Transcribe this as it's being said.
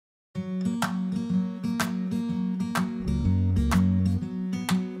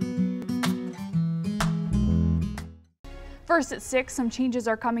First at 6, some changes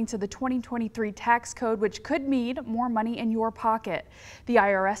are coming to the 2023 tax code, which could mean more money in your pocket. The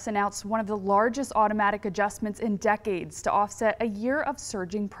IRS announced one of the largest automatic adjustments in decades to offset a year of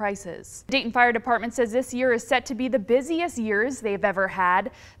surging prices. The Dayton Fire Department says this year is set to be the busiest years they've ever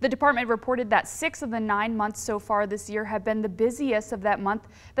had. The department reported that 6 of the 9 months so far this year have been the busiest of that month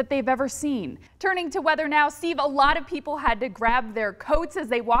that they've ever seen. Turning to weather now, Steve, a lot of people had to grab their coats as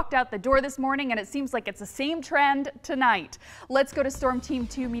they walked out the door this morning, and it seems like it's the same trend tonight. Let's go to Storm Team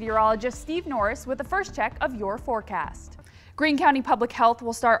 2 meteorologist Steve Norris with the first check of your forecast. Greene County Public Health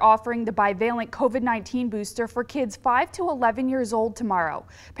will start offering the bivalent COVID-19 booster for kids 5 to 11 years old tomorrow.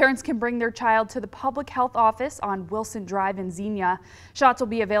 Parents can bring their child to the public health office on Wilson Drive in Xenia. Shots will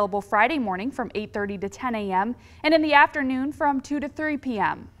be available Friday morning from 8:30 to 10 a.m. and in the afternoon from 2 to 3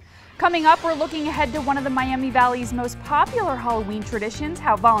 p.m. Coming up, we're looking ahead to one of the Miami Valley's most popular Halloween traditions,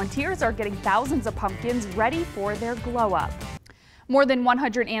 how volunteers are getting thousands of pumpkins ready for their glow up. More than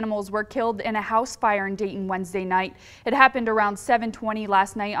 100 animals were killed in a house fire in Dayton Wednesday night. It happened around 7:20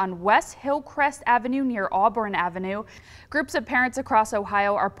 last night on West Hillcrest Avenue near Auburn Avenue. Groups of parents across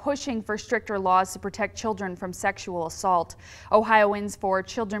Ohio are pushing for stricter laws to protect children from sexual assault. Ohioans for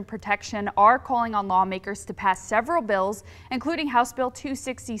Children Protection are calling on lawmakers to pass several bills, including House Bill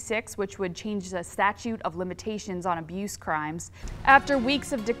 266, which would change the statute of limitations on abuse crimes. After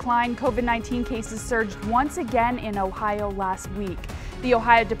weeks of decline, COVID-19 cases surged once again in Ohio last week. The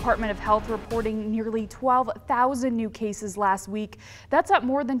Ohio Department of Health reporting nearly 12,000 new cases last week. That's up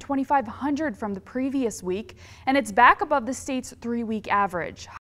more than 2,500 from the previous week, and it's back above the state's 3-week average.